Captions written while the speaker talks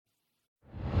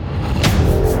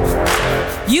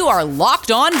You are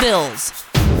Locked On Bills,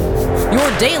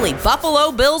 your daily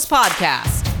Buffalo Bills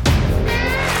podcast.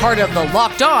 Part of the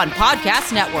Locked On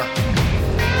Podcast Network,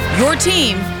 your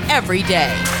team every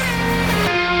day.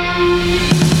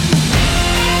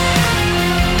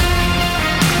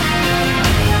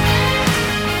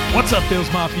 What's up,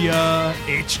 Bills Mafia?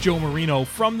 It's Joe Marino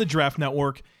from the Draft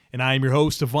Network, and I am your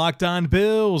host of Locked On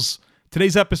Bills.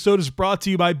 Today's episode is brought to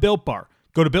you by Built Bar.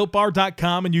 Go to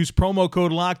BuiltBar.com and use promo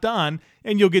code LOCKEDON,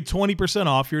 and you'll get 20%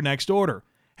 off your next order.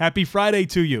 Happy Friday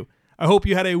to you. I hope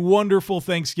you had a wonderful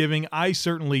Thanksgiving. I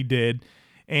certainly did.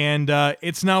 And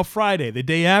it's now Friday, the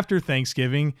day after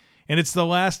Thanksgiving, and it's the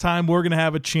last time we're going to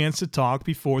have a chance to talk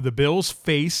before the Bills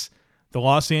face the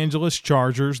Los Angeles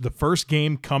Chargers, the first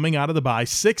game coming out of the bye.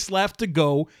 6 left to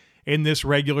go in this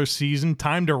regular season.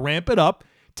 Time to ramp it up,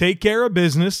 take care of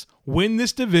business, win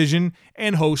this division,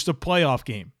 and host a playoff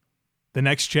game. The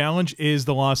next challenge is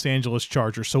the Los Angeles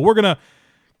Chargers. So we're going to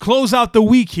close out the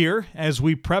week here as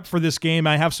we prep for this game.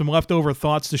 I have some leftover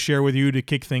thoughts to share with you to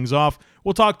kick things off.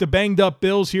 We'll talk to banged up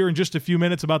Bills here in just a few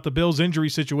minutes about the Bills injury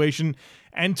situation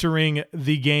entering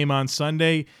the game on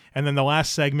Sunday. And then the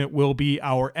last segment will be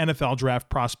our NFL draft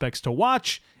prospects to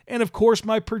watch. And of course,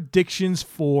 my predictions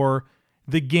for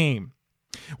the game.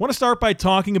 I want to start by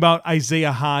talking about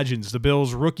Isaiah Hodgins, the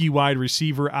Bills' rookie wide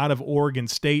receiver out of Oregon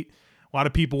State. A lot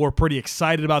of people were pretty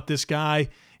excited about this guy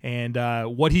and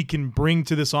what he can bring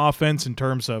to this offense in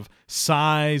terms of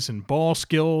size and ball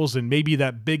skills and maybe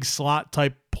that big slot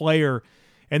type player.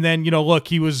 And then, look,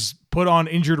 he was put on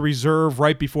injured reserve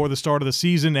right before the start of the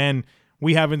season, and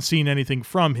we haven't seen anything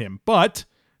from him. But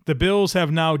the Bills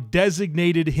have now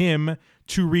designated him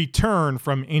to return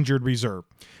from injured reserve.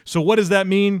 So what does that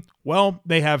mean? Well,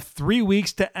 they have 3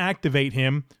 weeks to activate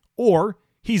him, or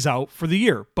he's out for the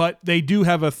year. But they do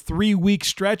have a 3-week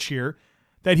stretch here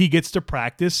that he gets to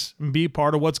practice and be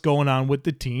part of what's going on with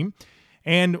the team.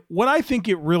 And what I think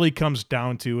it really comes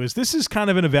down to is this is kind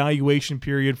of an evaluation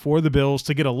period for the Bills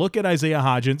to get a look at Isaiah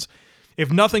Hodgins,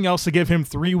 if nothing else, to give him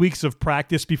 3 weeks of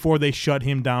practice before they shut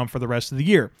him down for the rest of the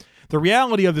year. The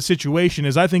reality of the situation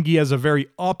is I think he has a very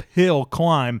uphill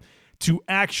climb to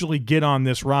actually get on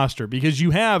this roster, because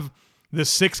you have the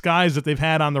 6 guys that they've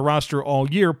had on the roster all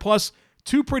year, plus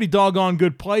 2 pretty doggone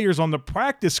good players on the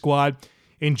practice squad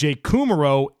in Jake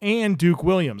Kumerow and Duke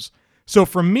Williams. So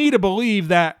for me to believe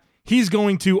that he's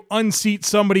going to unseat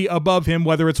somebody above him,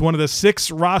 whether it's one of the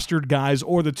 6 rostered guys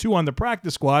or the 2 on the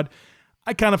practice squad,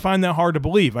 I kind of find that hard to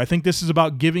believe. I think this is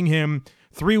about giving him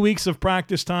 3 weeks of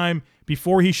practice time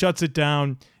before he shuts it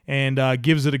down and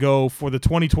gives it a go for the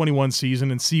 2021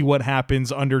 season and see what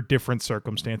happens under different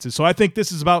circumstances. So I think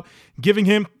this is about giving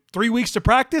him 3 weeks to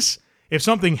practice. If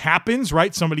something happens,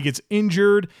 right, somebody gets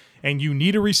injured and you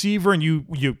need a receiver and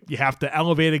you have to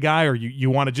elevate a guy, or you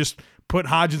want to just put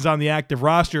Hodgins on the active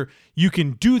roster, you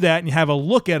can do that and have a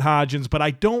look at Hodgins, but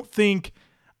I don't think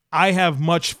I have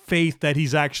much faith that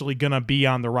he's actually going to be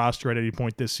on the roster at any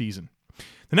point this season.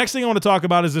 The next thing I want to talk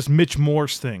about is this Mitch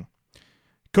Morse thing.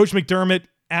 Coach McDermott,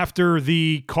 after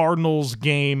the Cardinals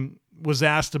game, was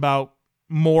asked about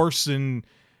Morse and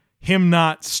him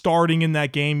not starting in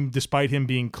that game despite him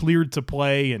being cleared to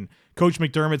play. And Coach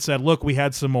McDermott said, look, we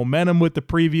had some momentum with the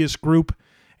previous group,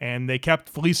 and they kept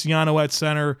Feliciano at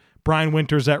center, Brian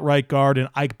Winters at right guard, and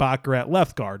Ike Bacher at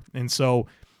left guard. And so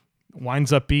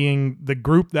winds up being the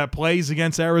group that plays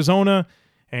against Arizona,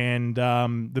 and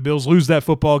the Bills lose that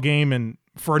football game, and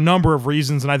for a number of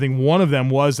reasons, and I think one of them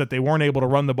was that they weren't able to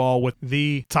run the ball with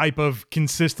the type of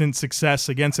consistent success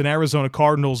against an Arizona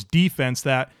Cardinals defense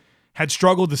that had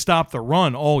struggled to stop the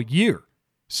run all year.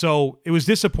 So it was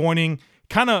disappointing.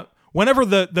 Kind of whenever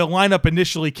the lineup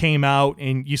initially came out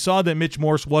and you saw that Mitch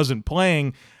Morse wasn't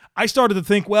playing, I started to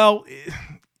think, well,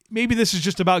 maybe this is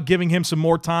just about giving him some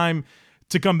more time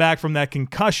to come back from that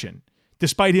concussion.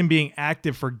 Despite him being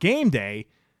active for game day,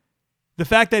 the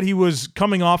fact that he was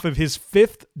coming off of his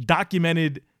 5th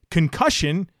documented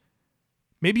concussion,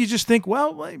 maybe you just think,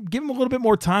 well, give him a little bit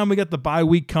more time. We got the bye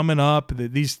week coming up.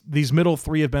 These middle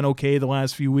 3 have been okay the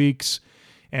last few weeks,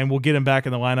 and we'll get him back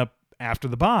in the lineup after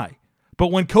the bye.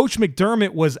 But when Coach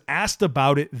McDermott was asked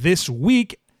about it this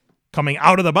week, coming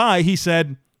out of the bye, he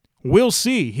said, we'll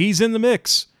see. He's in the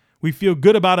mix. We feel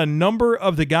good about a number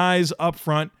of the guys up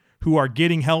front who are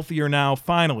getting healthier now,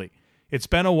 finally. It's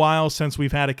been a while since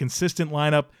we've had a consistent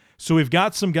lineup, so we've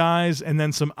got some guys and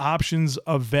then some options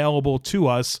available to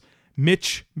us,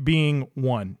 Mitch being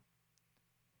one.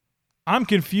 I'm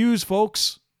confused,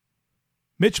 folks.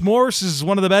 Mitch Morse is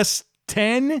one of the best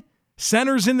 10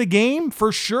 centers in the game,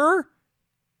 for sure.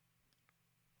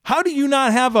 How do you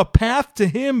not have a path to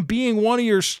him being one of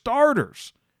your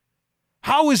starters?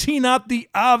 How is he not the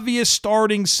obvious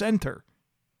starting center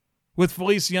with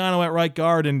Feliciano at right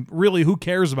guard? And really, who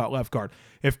cares about left guard?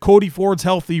 If Cody Ford's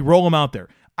healthy, roll him out there.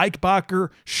 Ike Bacher,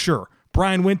 sure.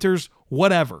 Brian Winters,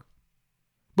 whatever.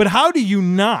 But how do you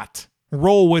not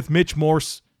roll with Mitch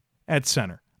Morse at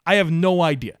center? I have no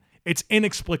idea. It's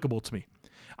inexplicable to me.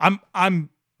 I'm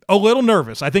a little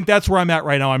nervous. I think that's where I'm at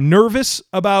right now. I'm nervous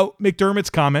about McDermott's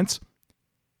comments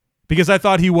because I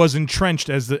thought he was entrenched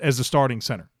as the starting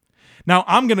center. Now,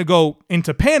 I'm going to go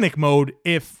into panic mode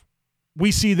if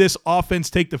we see this offense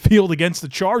take the field against the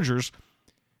Chargers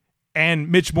and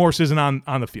Mitch Morse isn't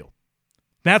on the field.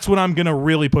 That's when I'm going to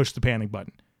really push the panic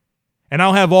button. And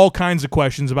I'll have all kinds of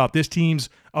questions about this team's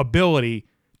ability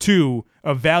to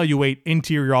evaluate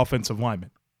interior offensive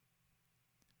linemen.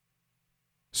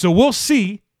 So we'll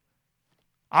see.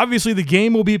 Obviously, the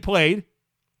game will be played.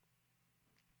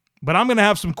 But I'm going to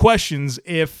have some questions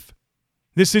if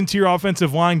this interior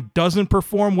offensive line doesn't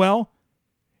perform well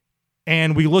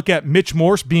and we look at Mitch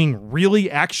Morse being really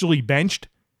actually benched.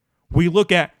 We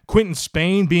look at Quinton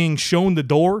Spain being shown the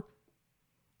door.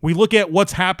 We look at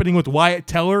what's happening with Wyatt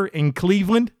Teller in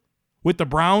Cleveland with the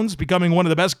Browns becoming one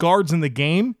of the best guards in the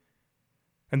game.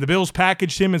 And the Bills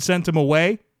packaged him and sent him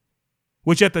away,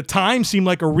 which at the time seemed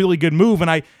like a really good move. And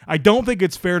I don't think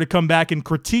it's fair to come back and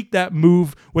critique that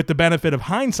move with the benefit of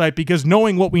hindsight because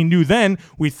knowing what we knew then,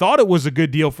 we thought it was a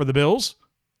good deal for the Bills.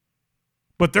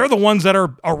 But they're the ones that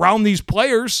are around these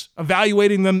players,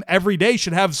 evaluating them every day,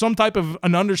 should have some type of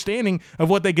an understanding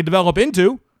of what they could develop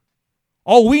into.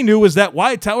 All we knew was that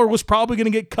Wyatt Teller was probably going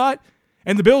to get cut,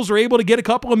 and the Bills were able to get a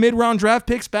couple of mid-round draft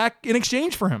picks back in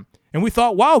exchange for him. And we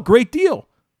thought, wow, great deal.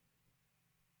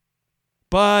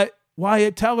 But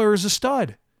Wyatt Teller is a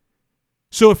stud.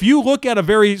 So if you look at a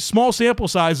very small sample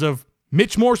size of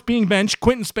Mitch Morse being benched,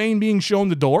 Quinton Spain being shown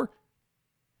the door,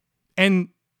 and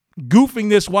goofing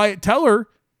this Wyatt Teller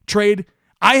trade,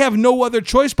 I have no other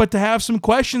choice but to have some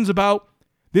questions about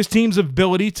this team's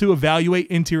ability to evaluate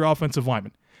interior offensive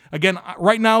linemen. Again,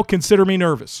 right now, consider me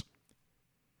nervous.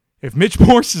 If Mitch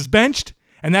Morse is benched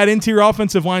and that interior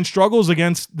offensive line struggles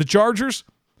against the Chargers,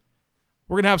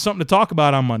 we're going to have something to talk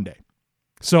about on Monday.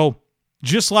 So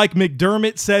just like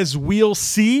McDermott says we'll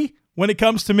see when it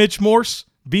comes to Mitch Morse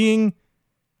being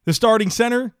the starting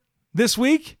center this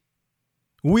week,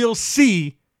 we'll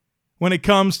see when it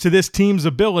comes to this team's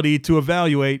ability to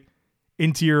evaluate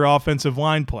interior offensive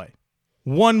line play.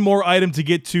 One more item to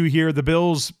get to here. The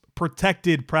Bills'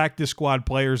 protected practice squad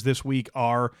players this week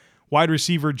are wide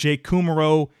receiver Jake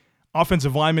Kumerow,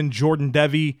 offensive lineman Jordan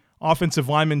Devey, offensive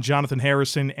lineman Jonathan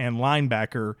Harrison, and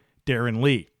linebacker Darren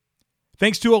Lee.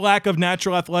 Thanks to a lack of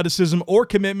natural athleticism or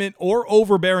commitment or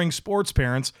overbearing sports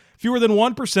parents, fewer than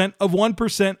 1% of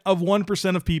 1% of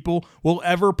 1% of people will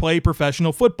ever play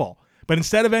professional football. But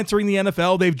instead of entering the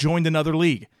NFL, they've joined another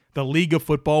league, the League of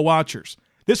Football Watchers.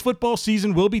 This football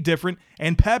season will be different,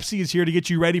 and Pepsi is here to get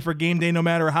you ready for game day no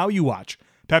matter how you watch.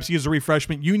 Pepsi is a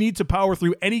refreshment you need to power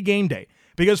through any game day,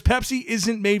 because Pepsi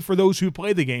isn't made for those who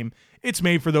play the game, it's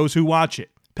made for those who watch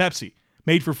it. Pepsi,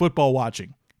 made for football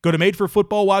watching. Go to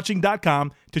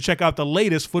madeforfootballwatching.com to check out the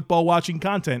latest football watching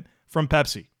content from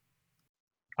Pepsi.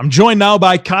 I'm joined now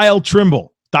by Kyle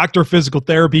Trimble, Doctor of Physical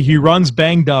Therapy. He runs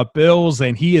Banged Up Bills,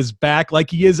 and he is back like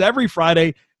he is every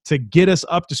Friday to get us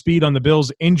up to speed on the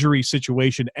Bills' injury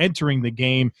situation entering the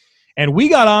game. And we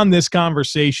got on this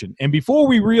conversation, and before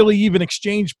we really even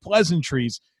exchanged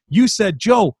pleasantries, you said,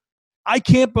 Joe, I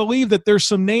can't believe that there's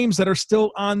some names that are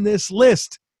still on this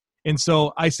list. And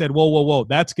so I said, whoa.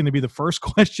 That's going to be the first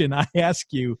question I ask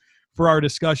you for our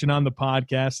discussion on the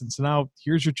podcast. And so now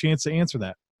here's your chance to answer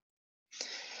that.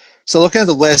 So looking at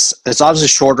the list, it's obviously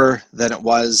shorter than it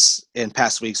was in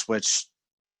past weeks, which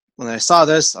when I saw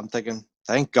this, I'm thinking,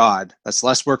 thank God. That's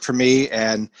less work for me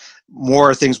and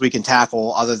more things we can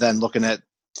tackle other than looking at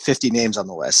 50 names on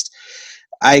the list.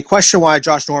 I question why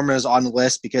Josh Norman is on the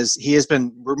list because he has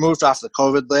been removed off the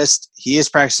COVID list. He is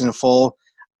practicing in full.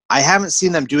 I haven't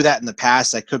seen them do that in the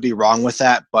past. I could be wrong with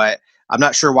that, but I'm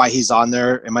not sure why he's on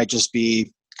there. It might just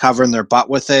be covering their butt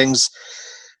with things.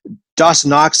 Dawson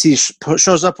Knox, he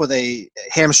shows up with a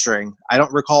hamstring. I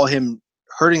don't recall him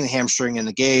hurting the hamstring in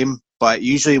the game, but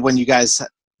usually when they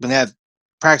have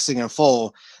practicing in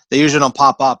full, they usually don't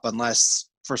pop up unless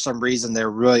for some reason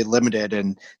they're really limited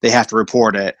and they have to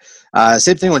report it.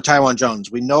 Same thing with Taiwan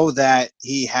Jones. We know that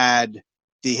he had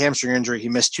the hamstring injury. He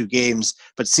missed 2 games,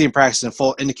 but seeing practice in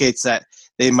full indicates that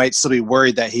they might still be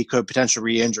worried that he could potentially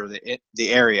re-injure the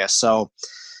area. So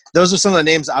those are some of the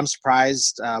names I'm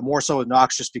surprised, more so with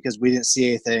Knox just because we didn't see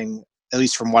anything, at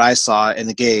least from what I saw in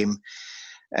the game.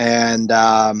 And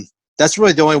then That's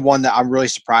really the only one that I'm really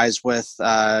surprised with.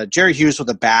 Jerry Hughes with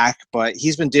the back, but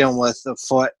he's been dealing with the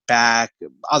foot, back,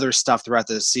 other stuff throughout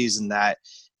the season that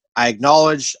I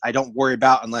acknowledge I don't worry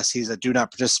about unless he's a do not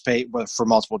participate for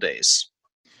multiple days.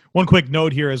 One quick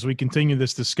note here as we continue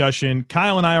this discussion.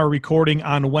 Kyle and I are recording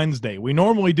on Wednesday. We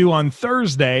normally do on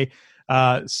Thursday.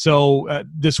 So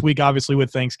this week, obviously,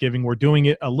 with Thanksgiving, we're doing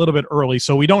it a little bit early.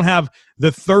 So we don't have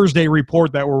the Thursday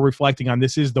report that we're reflecting on.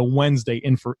 This is the Wednesday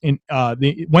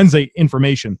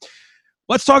information.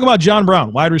 Let's talk about John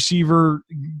Brown, wide receiver,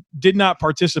 did not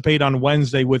participate on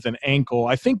Wednesday with an ankle.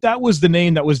 I think that was the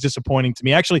name that was disappointing to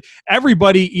me. Actually,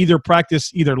 everybody either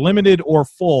practiced either limited or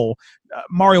full.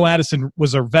 Mario Addison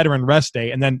was a veteran rest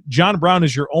day, and then John Brown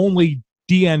is your only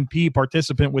DNP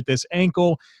participant with this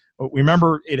ankle.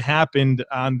 Remember, it happened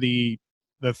on the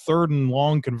third and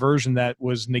long conversion that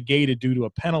was negated due to a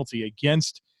penalty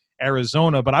against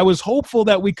Arizona. But I was hopeful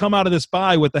that we come out of this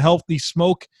bye with the healthy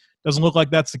Smoke. Doesn't look like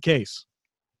that's the case.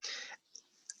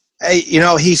 Hey,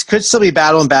 he could still be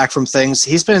battling back from things.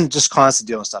 He's been just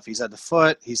constantly dealing with stuff. He's had the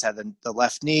foot. He's had the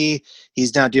left knee.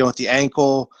 He's now dealing with the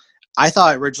ankle. I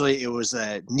thought originally it was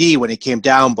a knee when he came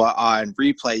down, but on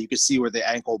replay, you could see where the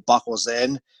ankle buckles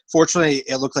in. Fortunately,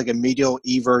 it looked like a medial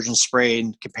eversion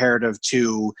sprain comparative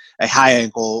to a high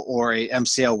ankle or a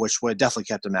MCL, which would definitely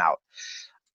kept him out.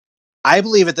 I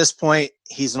believe at this point,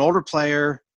 he's an older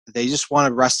player. They just want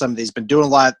to rest him. He's been doing a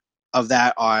lot of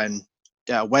that on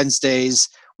Wednesdays.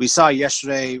 We saw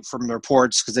yesterday from the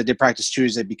reports, because they did practice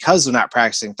Tuesday because they're not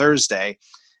practicing Thursday,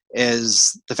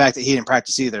 is the fact that he didn't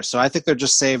practice either. So I think they're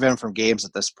just saving him from games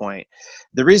at this point.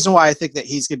 The reason why I think that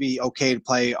he's going to be okay to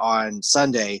play on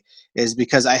Sunday is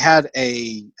because I had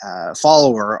a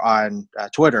follower on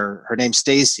Twitter. Her name's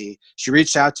Stacy. She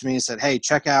reached out to me and said, hey,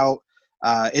 check out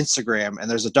Instagram. And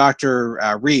there's a Dr.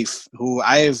 Reef who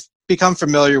I've become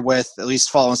familiar with, at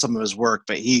least following some of his work,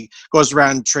 but he goes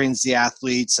around and trains the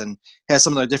athletes and has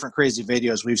some of the different crazy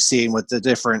videos we've seen with the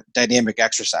different dynamic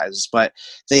exercises. But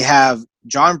they have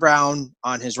John Brown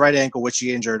on his right ankle, which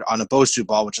he injured, on a Bosu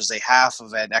ball, which is a half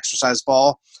of an exercise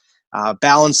ball,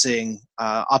 balancing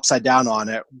upside down on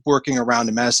it, working around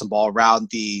a medicine ball around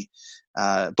the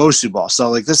Bosu ball.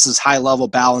 So this is high level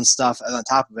balance stuff. And on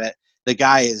top of it, the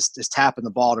guy is tapping the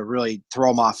ball to really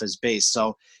throw him off his base.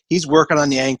 So he's working on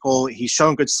the ankle. He's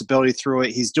shown good stability through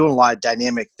it. He's doing a lot of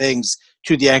dynamic things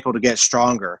to the ankle to get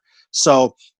stronger.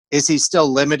 So is he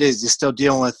still limited? Is he still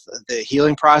dealing with the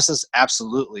healing process?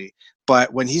 Absolutely.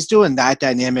 But when he's doing that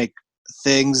dynamic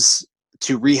things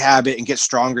to rehab it and get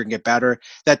stronger and get better,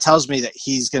 that tells me that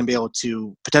he's going to be able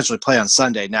to potentially play on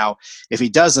Sunday. Now, if he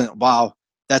doesn't, wow,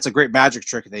 that's a great magic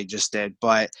trick they just did.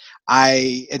 But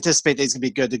I anticipate that he's going to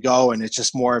be good to go, and it's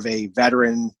just more of a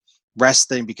veteran rest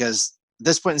thing, because at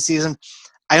this point in the season,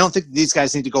 I don't think these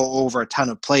guys need to go over a ton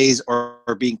of plays or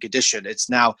being conditioned. It's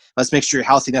now, let's make sure you're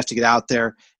healthy enough to get out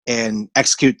there and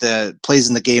execute the plays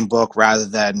in the game book rather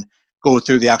than go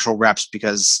through the actual reps,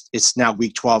 because it's now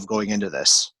week 12 going into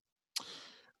this.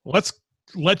 Let's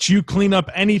let you clean up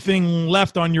anything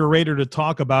left on your radar to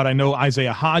talk about. I know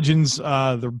Isaiah Hodgins,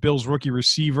 the Bills rookie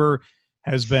receiver,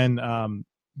 has been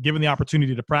given the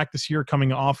opportunity to practice here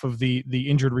coming off of the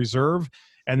injured reserve.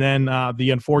 And then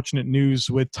the unfortunate news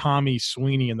with Tommy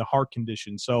Sweeney and the heart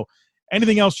condition. So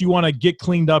anything else you want to get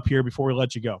cleaned up here before we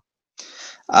let you go?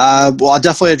 Well, I'll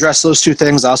definitely address those two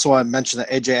things. I also want to mention that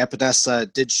AJ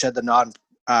Epinesa did shed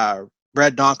the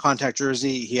red non-contact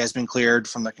jersey. He has been cleared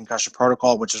from the concussion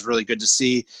protocol, which is really good to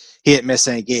see. He didn't miss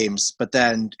any games. But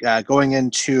then going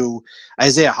into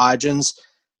Isaiah Hodgins,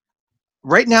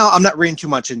 right now I'm not reading too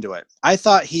much into it. I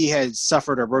thought he had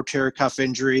suffered a rotator cuff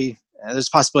injury. There's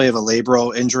a possibility of a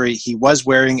labral injury. He was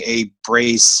wearing a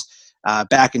brace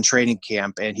back in training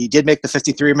camp, and he did make the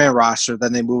 53-man roster.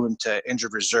 Then they moved him to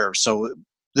injured reserve. So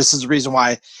this is the reason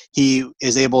why he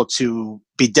is able to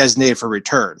be designated for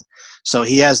return. So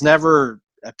he has never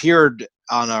appeared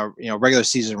on a regular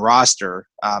season roster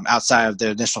outside of the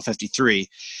initial 53.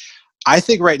 I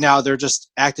think right now they're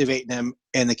just activating him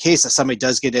in the case that somebody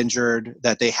does get injured,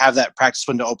 that they have that practice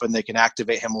window open. They can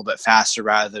activate him a little bit faster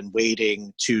rather than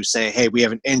waiting to say, hey, we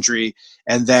have an injury,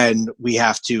 and then we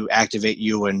have to activate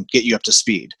you and get you up to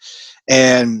speed.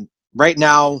 And right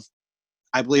now,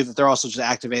 I believe that they're also just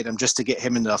activating him just to get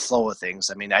him into the flow of things.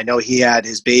 I mean, I know he had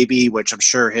his baby, which I'm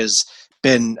sure has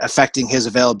been affecting his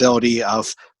availability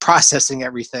of processing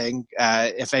everything,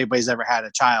 if anybody's ever had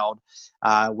a child.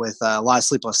 With a lot of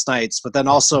sleepless nights, but then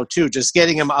also too, just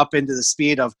getting him up into the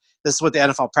speed of, this is what the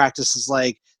NFL practice is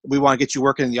like. We want to get you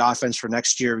working in the offense for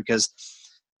next year, because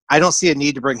I don't see a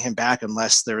need to bring him back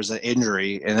unless there's an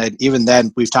injury. And then, even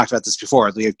then, we've talked about this before.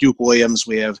 We have Duke Williams,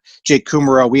 we have Jake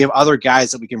Kumaro, we have other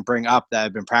guys that we can bring up that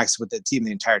have been practicing with the team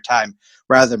the entire time,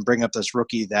 rather than bring up this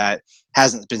rookie that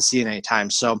hasn't been seen any time.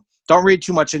 So don't read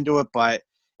too much into it, but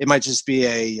it might just be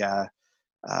a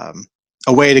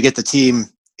way to get the team,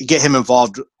 get him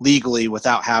involved legally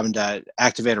without having to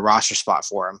activate a roster spot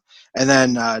for him. And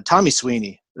then Tommy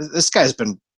Sweeney, this guy's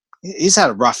he's had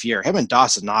a rough year. Him and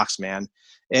Dawson Knox, man.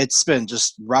 It's been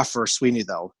just rough for Sweeney,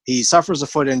 though. He suffers a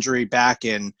foot injury back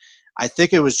in, I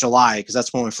think it was July, because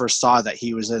that's when we first saw that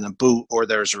he was in a boot, or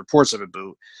there's reports of a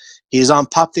boot. He's on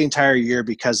PUP the entire year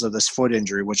because of this foot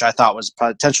injury, which I thought was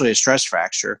potentially a stress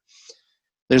fracture.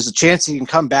 There's a chance he can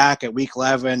come back at week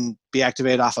 11, be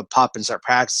activated off of PUP, and start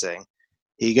practicing.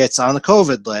 He gets on the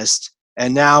COVID list,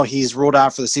 and now he's ruled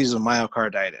out for the season with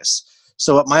myocarditis.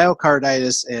 So what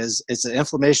myocarditis is, it's an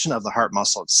inflammation of the heart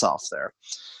muscle itself there.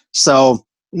 So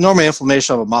normally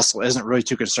inflammation of a muscle isn't really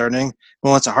too concerning.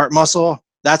 When it's a heart muscle,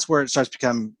 that's where it starts to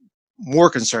become more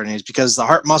concerning, is because the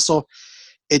heart muscle,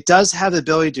 it does have the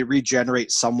ability to regenerate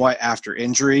somewhat after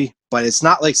injury, but it's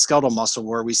not like skeletal muscle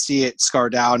where we see it scar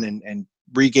down and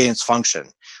regain its function.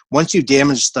 Once you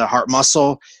damage the heart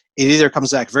muscle, it either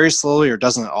comes back very slowly or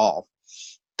doesn't at all.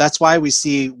 That's why we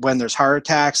see when there's heart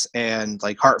attacks and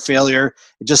like heart failure,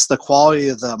 just the quality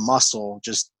of the muscle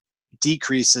just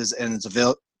decreases in its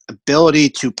ability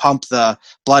to pump the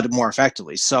blood more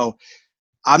effectively. So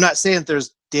I'm not saying that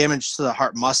there's damage to the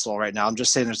heart muscle right now. I'm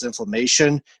just saying there's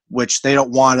inflammation, which they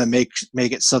don't want to make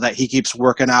it so that he keeps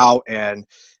working out and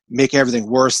make everything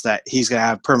worse, that he's going to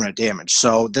have permanent damage.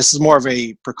 So this is more of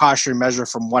a precautionary measure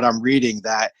from what I'm reading,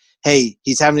 that, hey,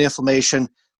 he's having inflammation.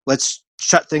 Let's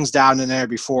shut things down in there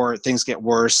before things get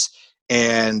worse,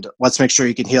 and let's make sure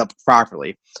he can heal up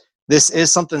properly. This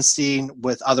is something seen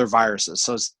with other viruses.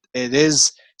 So it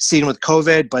is seen with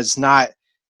COVID, but it's not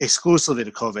exclusively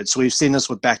to COVID. So we've seen this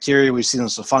with bacteria, we've seen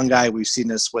this with fungi, we've seen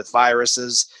this with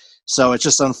viruses. So it's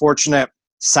just an unfortunate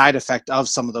side effect of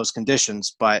some of those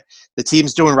conditions, but the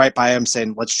team's doing right by him,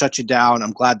 saying, let's shut you down.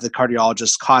 I'm glad the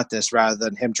cardiologist caught this rather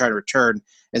than him trying to return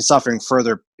and suffering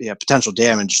further potential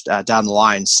damage down the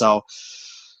line. So,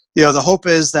 the hope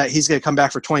is that he's going to come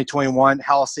back for 2021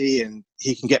 healthy, and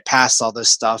he can get past all this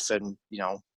stuff and,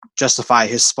 justify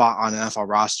his spot on an NFL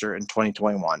roster in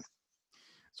 2021.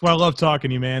 That's why I love talking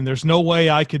to you, man. There's no way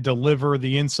I could deliver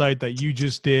the insight that you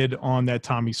just did on that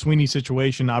Tommy Sweeney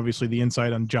situation, obviously the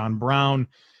insight on John Brown.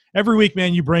 Every week,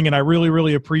 man, you bring it. I really,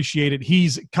 really appreciate it.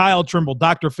 He's Kyle Trimble,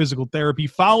 Dr. Physical Therapy.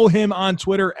 Follow him on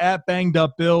Twitter at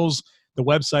BangedUpBills. The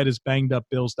website is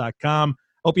bangedupbills.com.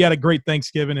 Hope you had a great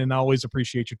Thanksgiving, and I always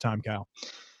appreciate your time, Kyle.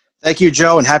 Thank you,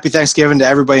 Joe, and happy Thanksgiving to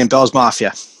everybody in Bills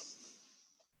Mafia.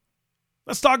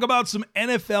 Let's talk about some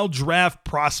NFL draft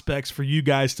prospects for you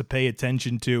guys to pay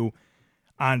attention to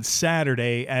on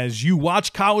Saturday as you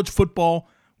watch college football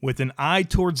with an eye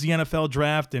towards the NFL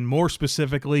draft, and more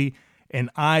specifically, an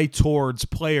eye towards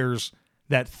players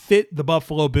that fit the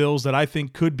Buffalo Bills that I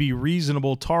think could be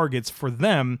reasonable targets for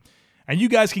them. And you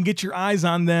guys can get your eyes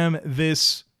on them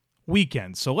this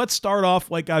weekend. So let's start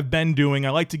off like I've been doing. I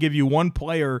like to give you one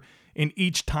player in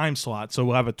each time slot. So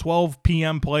we'll have a 12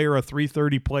 p.m. player, a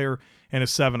 3:30 player, and a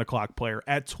 7 o'clock player.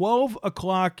 At 12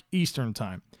 o'clock Eastern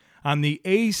time on the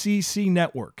ACC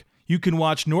network, you can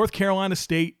watch North Carolina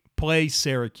State play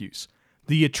Syracuse.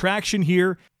 The attraction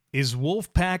here is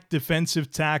Wolfpack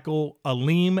defensive tackle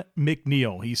Alim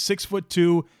McNeill. He's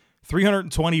 6'2",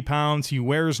 320 pounds. He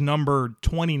wears number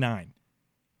 29.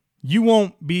 You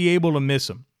won't be able to miss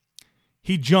him.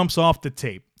 He jumps off the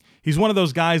tape. He's one of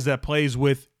those guys that plays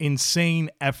with insane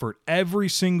effort. Every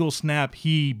single snap,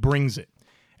 he brings it.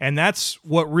 And that's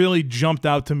what really jumped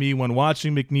out to me when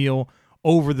watching McNeill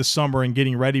over the summer and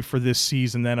getting ready for this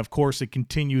season. Then, of course, it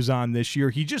continues on this year.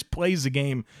 He just plays the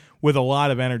game with a lot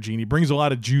of energy, and he brings a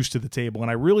lot of juice to the table, and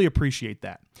I really appreciate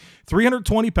that.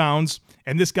 320 pounds,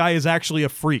 and this guy is actually a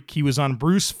freak. He was on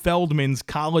Bruce Feldman's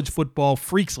college football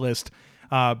freaks list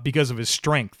because of his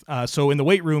strength. So in the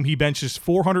weight room, he benches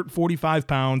 445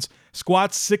 pounds,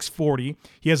 squats 640.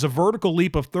 He has a vertical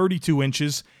leap of 32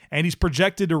 inches, and he's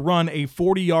projected to run a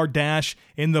 40-yard dash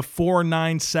in the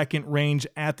 4.9 second range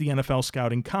at the NFL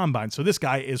Scouting Combine. So this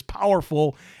guy is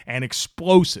powerful and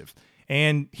explosive.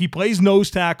 And he plays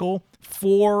nose tackle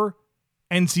for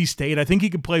NC State. I think he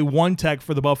could play one tech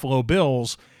for the Buffalo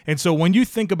Bills. And so when you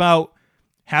think about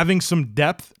having some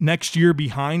depth next year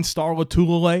behind Star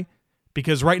Lotulelei,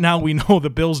 because right now we know the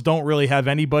Bills don't really have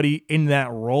anybody in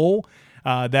that role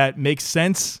that makes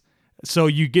sense. So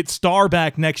you get Star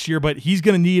back next year, but he's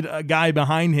going to need a guy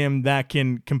behind him that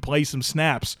can play some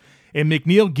snaps. And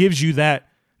McNeill gives you that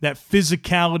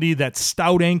physicality, that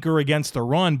stout anchor against the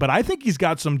run, but I think he's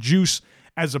got some juice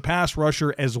as a pass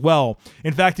rusher as well.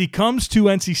 In fact, he comes to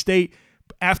NC State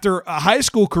after a high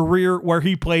school career where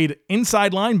he played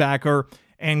inside linebacker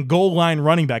and goal line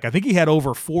running back. I think he had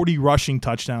over 40 rushing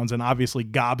touchdowns and obviously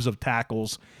gobs of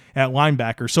tackles at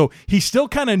linebacker. So he's still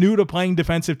kind of new to playing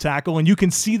defensive tackle, and you can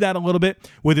see that a little bit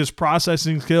with his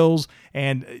processing skills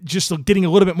and just getting a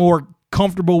little bit more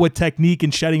comfortable with technique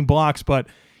and shedding blocks. But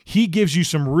he gives you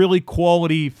some really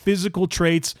quality physical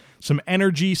traits, some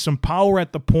energy, some power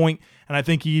at the point, and I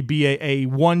think he'd be a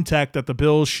one tech that the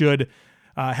Bills should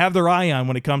have their eye on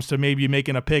when it comes to maybe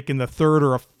making a pick in the 3rd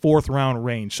or a 4th round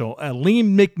range. So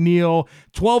Alim McNeill,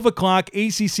 12 o'clock,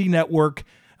 ACC Network,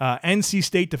 NC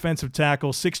State defensive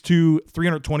tackle, 6'2",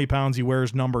 320 pounds. He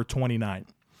wears number 29.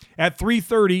 At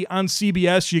 3:30 on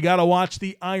CBS, you got to watch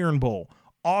the Iron Bowl.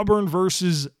 Auburn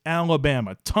versus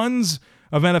Alabama. Tons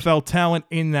of NFL talent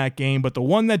in that game, but the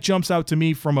one that jumps out to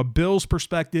me from a Bills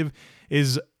perspective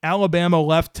is Alabama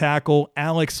left tackle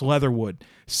Alex Leatherwood.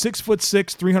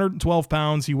 6'6", 312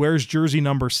 pounds. He wears jersey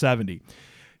number 70.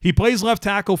 He plays left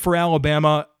tackle for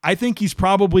Alabama. I think he's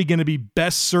probably going to be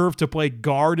best served to play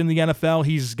guard in the NFL.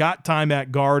 He's got time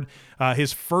at guard.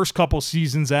 His first couple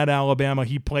seasons at Alabama,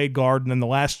 he played guard, and then the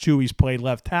last 2 he's played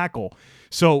left tackle.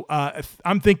 So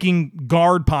I'm thinking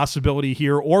guard possibility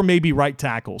here, or maybe right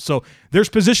tackle. So there's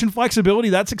position flexibility.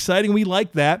 That's exciting. We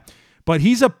like that. But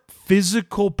he's a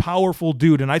physical, powerful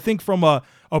dude. And I think from a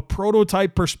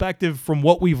prototype perspective, from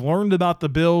what we've learned about the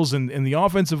Bills and the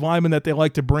offensive linemen that they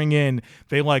like to bring in,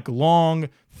 they like long,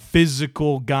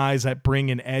 physical guys that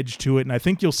bring an edge to it. And I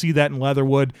think you'll see that in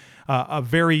Leatherwood, a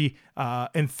very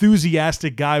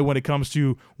enthusiastic guy when it comes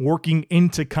to working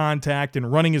into contact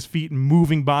and running his feet and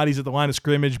moving bodies at the line of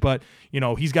scrimmage. But,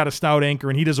 he's got a stout anchor,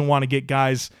 and he doesn't want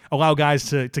to allow guys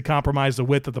to compromise the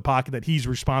width of the pocket that he's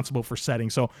responsible for setting.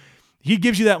 So he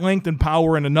gives you that length and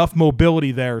power and enough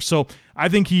mobility there. So I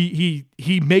think he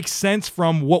makes sense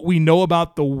from what we know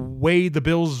about the way the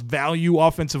Bills value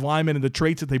offensive linemen and the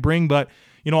traits that they bring, but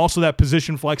also that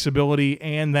position flexibility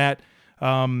and that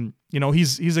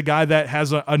he's a guy that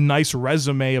has a nice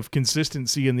resume of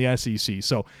consistency in the SEC.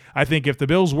 So I think if the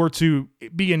Bills were to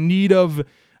be in need of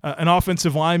an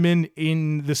offensive lineman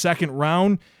in the 2nd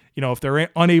round, if they're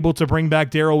unable to bring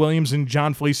back Darrell Williams and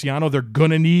John Feliciano, they're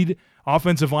going to need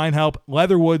offensive line help.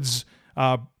 Leatherwood's,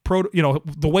 the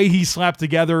way he's slapped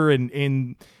together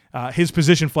and his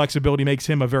position flexibility makes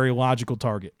him a very logical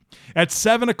target. At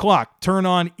 7 o'clock, turn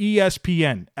on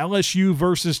ESPN. LSU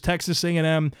versus Texas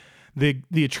A&M.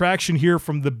 The attraction here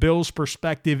from the Bills'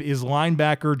 perspective is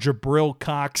linebacker Jabril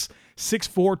Cox,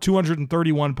 6'4",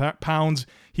 231 pounds.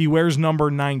 He wears number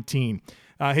 19.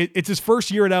 It's his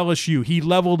first year at LSU. He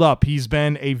leveled up. He's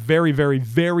been a very, very,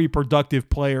 very productive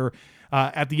player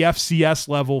at the FCS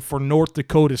level for North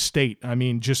Dakota State. I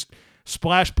mean, just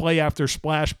splash play after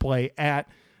splash play at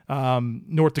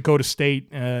North Dakota State,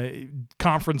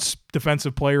 conference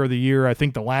defensive player of the year, I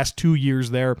think the last 2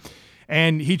 years there.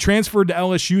 And he transferred to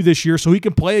LSU this year so he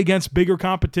can play against bigger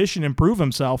competition and prove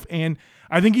himself. And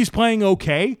I think he's playing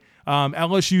okay.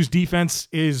 LSU's defense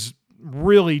is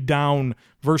really down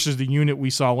versus the unit we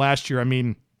saw last year. I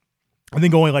mean, I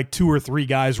think only like 2 or 3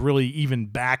 guys really even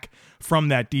back from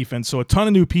that defense. So a ton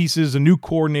of new pieces, a new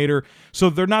coordinator. So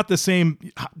they're not the same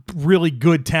really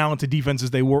good, talented defense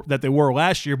as they were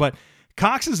last year. But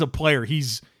Cox is a player.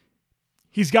 He's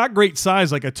got great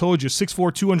size, like I told you,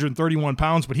 6'4", 231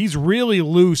 pounds, but he's really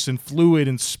loose and fluid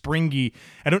and springy.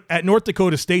 At North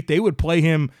Dakota State, they would play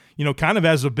him, kind of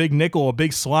as a big nickel, a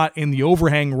big slot in the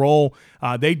overhang role.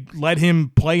 They let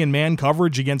him play in man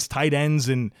coverage against tight ends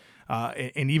and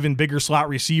even bigger slot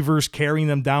receivers, carrying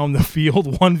them down the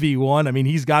field 1v1. I mean,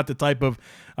 he's got the type of,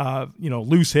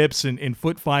 loose hips and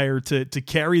foot fire to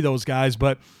carry those guys.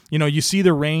 But, you see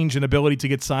the range and ability to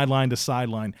get sideline to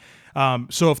sideline.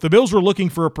 So if the Bills were looking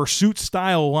for a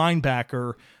pursuit-style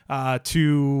linebacker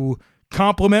to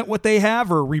complement what they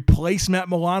have or replace Matt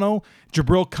Milano,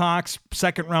 Jabril Cox,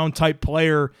 2nd-round type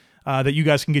player that you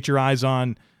guys can get your eyes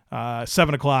on,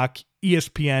 7 o'clock,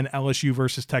 ESPN, LSU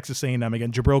versus Texas A&M.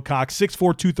 Again, Jabril Cox,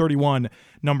 6'4", 231,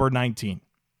 number 19.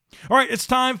 All right, it's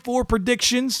time for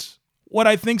predictions. What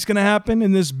I think's going to happen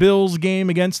in this Bills game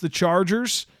against the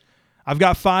Chargers. I've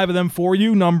got 5 of them for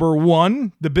you. Number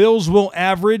 1, the Bills will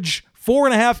average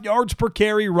 4.5 yards per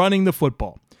carry running the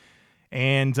football.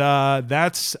 And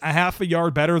that's a half a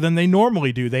yard better than they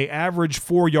normally do. They average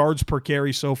 4 yards per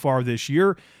carry so far this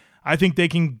year. I think they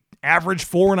can average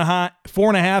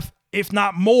 4.5, if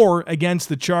not more, against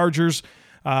the Chargers.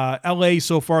 LA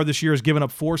so far this year has given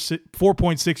up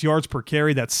 4.6 yards per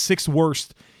carry. That's 6th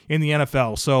worst in the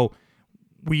NFL. So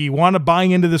we want to buy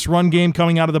into this run game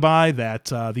coming out of the bye, that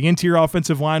the interior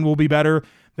offensive line will be better,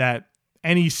 that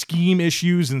any scheme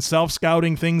issues and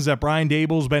self-scouting things that Brian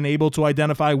Daboll's been able to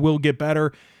identify will get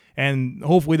better, and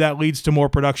hopefully that leads to more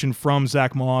production from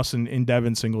Zach Moss and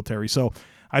Devin Singletary. So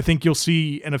I think you'll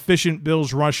see an efficient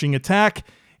Bills rushing attack,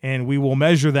 and we will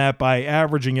measure that by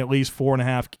averaging at least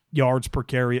 4.5 yards per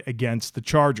carry against the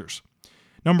Chargers.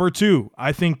 Number 2,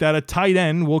 I think that a tight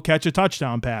end will catch a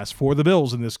touchdown pass for the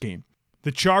Bills in this game.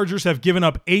 The Chargers have given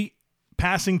up 8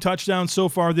 passing touchdowns so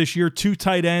far this year, 2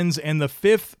 tight ends, and the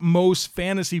 5th most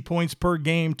fantasy points per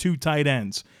game, 2 tight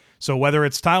ends. So whether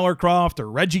it's Tyler Kroft or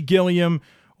Reggie Gilliam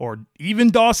or even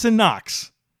Dawson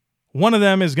Knox, one of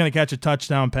them is going to catch a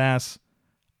touchdown pass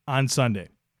on Sunday.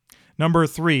 Number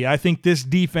 3, I think this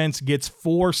defense gets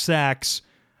 4 sacks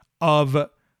of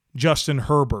Justin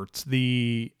Herbert.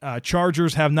 The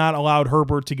Chargers have not allowed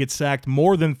Herbert to get sacked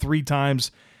more than 3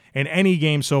 times in any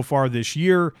game so far this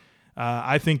year.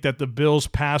 I think that the Bills'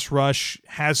 pass rush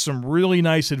has some really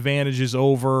nice advantages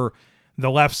over the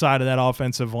left side of that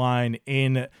offensive line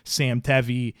in Sam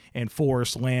Tevi and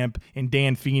Forrest Lamp and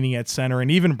Dan Feeney at center, and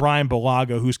even Brian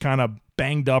Bulaga, who's kind of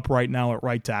banged up right now at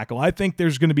right tackle. I think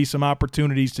there's going to be some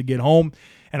opportunities to get home,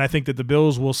 and I think that the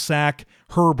Bills will sack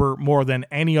Herbert more than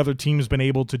any other team's been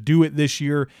able to do it this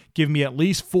year. Give me at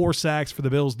least 4 sacks for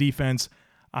the Bills defense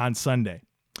on Sunday.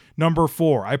 Number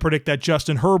 4, I predict that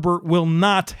Justin Herbert will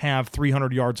not have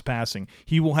 300 yards passing.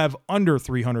 He will have under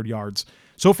 300 yards.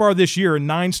 So far this year, in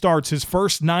 9 starts, his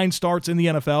first 9 starts in the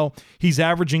NFL, he's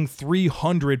averaging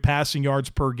 300 passing yards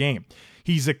per game.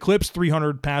 He's eclipsed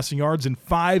 300 passing yards in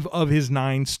 5 of his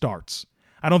 9 starts.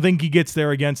 I don't think he gets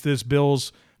there against this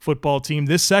Bills football team.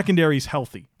 This secondary is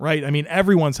healthy, right? I mean,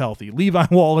 everyone's healthy. Levi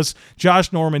Wallace,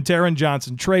 Josh Norman, Taron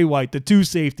Johnson, Trey White, the 2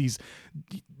 safeties,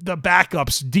 the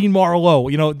backups, Dean Marlowe,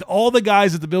 all the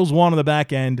guys that the Bills want on the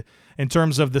back end in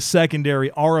terms of the secondary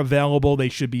are available. They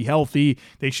should be healthy.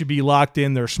 They should be locked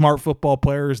in. They're smart football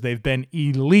players. They've been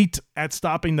elite at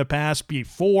stopping the pass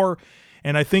before.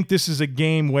 And I think this is a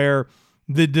game where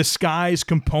the disguise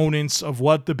components of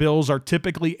what the Bills are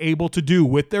typically able to do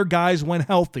with their guys when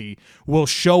healthy will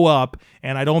show up,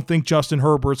 and I don't think Justin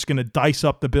Herbert's going to dice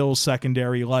up the Bills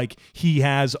secondary like he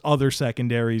has other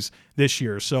secondaries this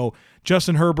year. So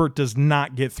Justin Herbert does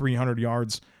not get 300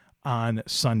 yards on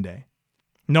Sunday.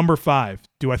 Number 5,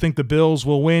 do I think the Bills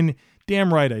will win?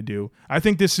 Damn right I do. I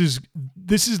think this is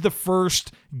the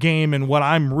first game, and what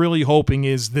I'm really hoping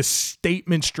is this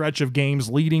statement stretch of games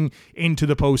leading into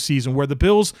the postseason where the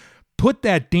Bills put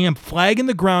that damn flag in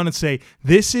the ground and say,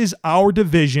 this is our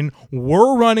division,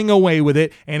 we're running away with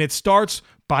it, and it starts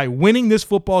by winning this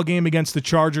football game against the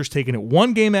Chargers, taking it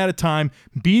one game at a time,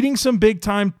 beating some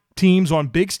big-time teams on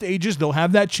big stages. They'll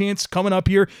have that chance coming up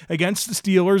here against the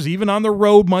Steelers, even on the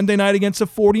road Monday night against the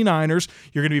 49ers.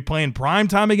 You're going to be playing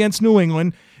primetime against New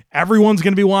England. Everyone's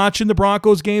going to be watching the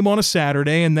Broncos game on a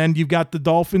Saturday, and then you've got the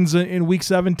Dolphins in Week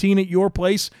 17 at your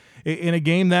place in a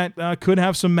game that could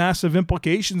have some massive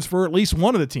implications for at least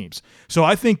one of the teams. So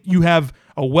I think you have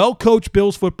a well-coached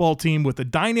Bills football team with a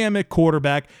dynamic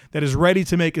quarterback that is ready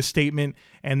to make a statement,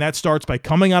 and that starts by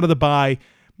coming out of the bye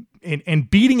and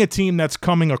beating a team that's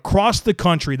coming across the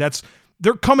country.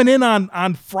 They're coming in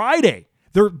on Friday.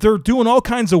 They're doing all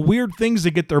kinds of weird things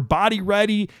to get their body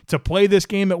ready to play this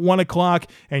game at 1 o'clock,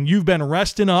 and you've been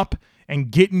resting up and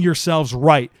getting yourselves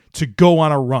right to go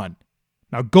on a run.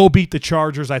 Now go beat the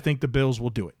Chargers. I think the Bills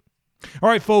will do it. All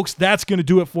right, folks, that's going to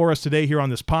do it for us today here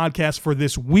on this podcast for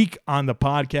this week on the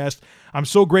podcast. I'm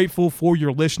so grateful for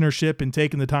your listenership and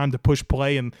taking the time to push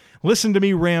play and listen to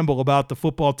me ramble about the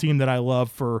football team that I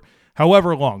love for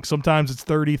however long. Sometimes it's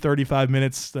 30, 35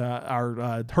 minutes.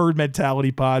 Our herd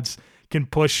mentality pods can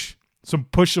push some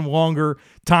longer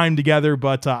time together,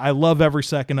 but I love every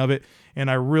second of it,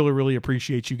 and I really, really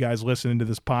appreciate you guys listening to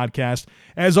this podcast.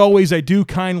 As always, I do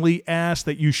kindly ask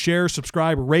that you share,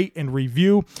 subscribe, rate, and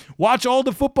review. Watch all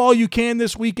the football you can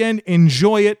this weekend.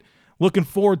 Enjoy it. Looking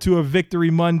forward to a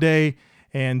Victory Monday,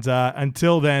 and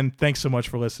until then, thanks so much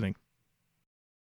for listening.